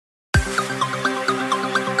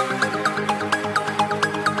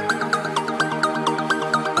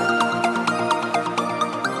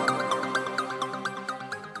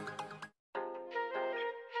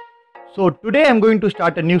So today I am going to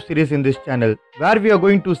start a new series in this channel where we are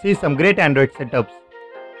going to see some great Android setups.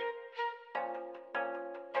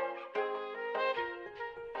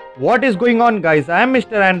 What is going on, guys? I am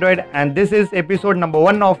Mr. Android and this is episode number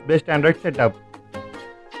 1 of Best Android Setup.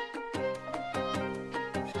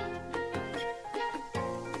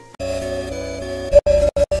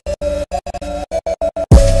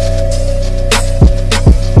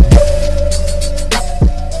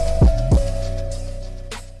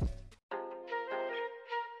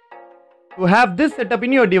 To have this setup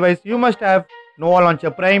in your device, you must have Nova Launcher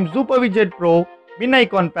Prime, Zooper Widget Pro, Min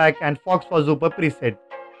Icon Pack and Fox for Zooper preset.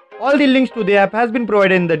 All the links to the app has been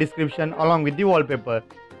provided in the description along with the wallpaper.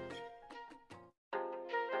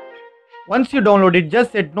 Once you download it,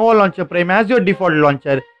 just set Nova Launcher Prime as your default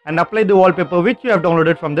launcher and apply the wallpaper which you have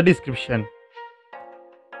downloaded from the description.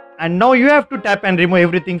 And now you have to tap and remove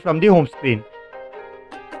everything from the home screen.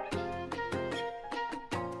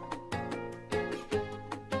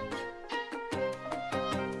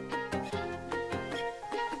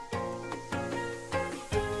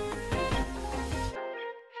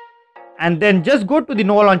 And then just go to the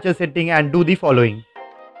Nova Launcher setting and do the following.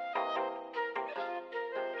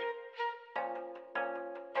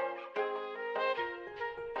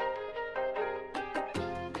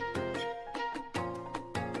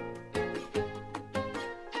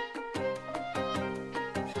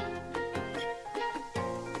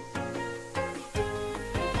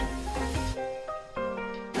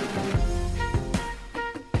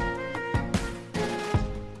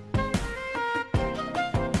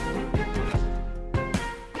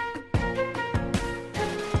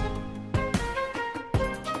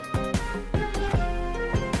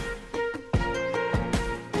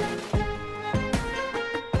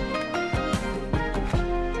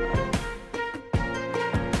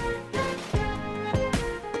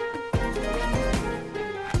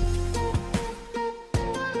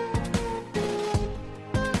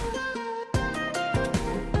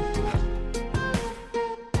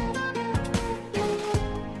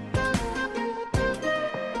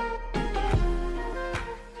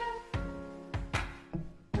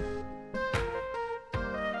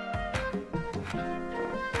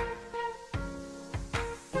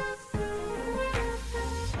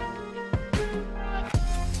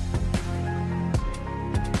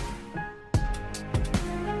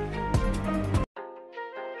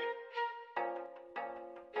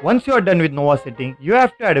 Once you are done with Nova setting, you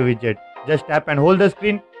have to add a widget. Just tap and hold the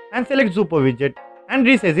screen and select Zooper Widget and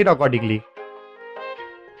resize it accordingly.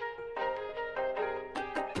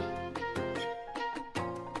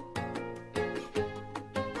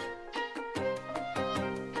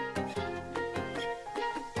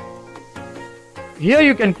 Here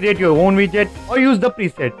you can create your own widget or use the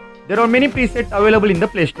preset. There are many presets available in the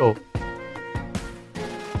Play Store.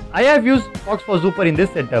 I have used Fox for Zooper in this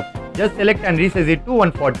setup. Just select and resize it to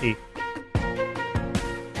 140.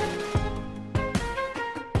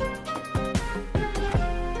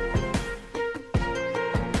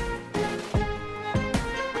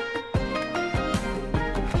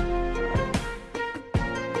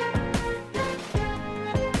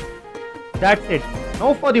 That's it.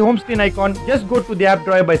 Now for the home screen icon, just go to the app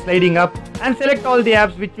drawer by sliding up and select all the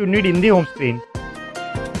apps which you need in the home screen.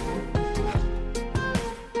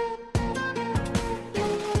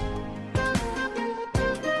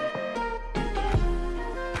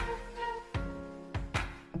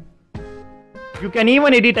 You can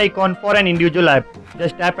even edit icon for an individual app.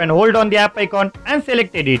 Just tap and hold on the app icon and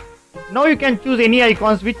select edit. Now you can choose any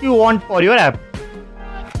icons which you want for your app.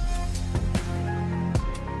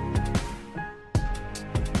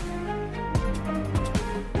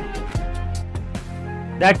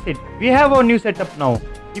 That's it. We have our new setup now.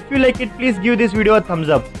 If you like it, please give this video a thumbs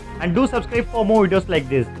up and do subscribe for more videos like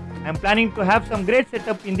this. I am planning to have some great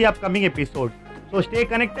setup in the upcoming episode. So stay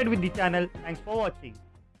connected with the channel. Thanks for watching.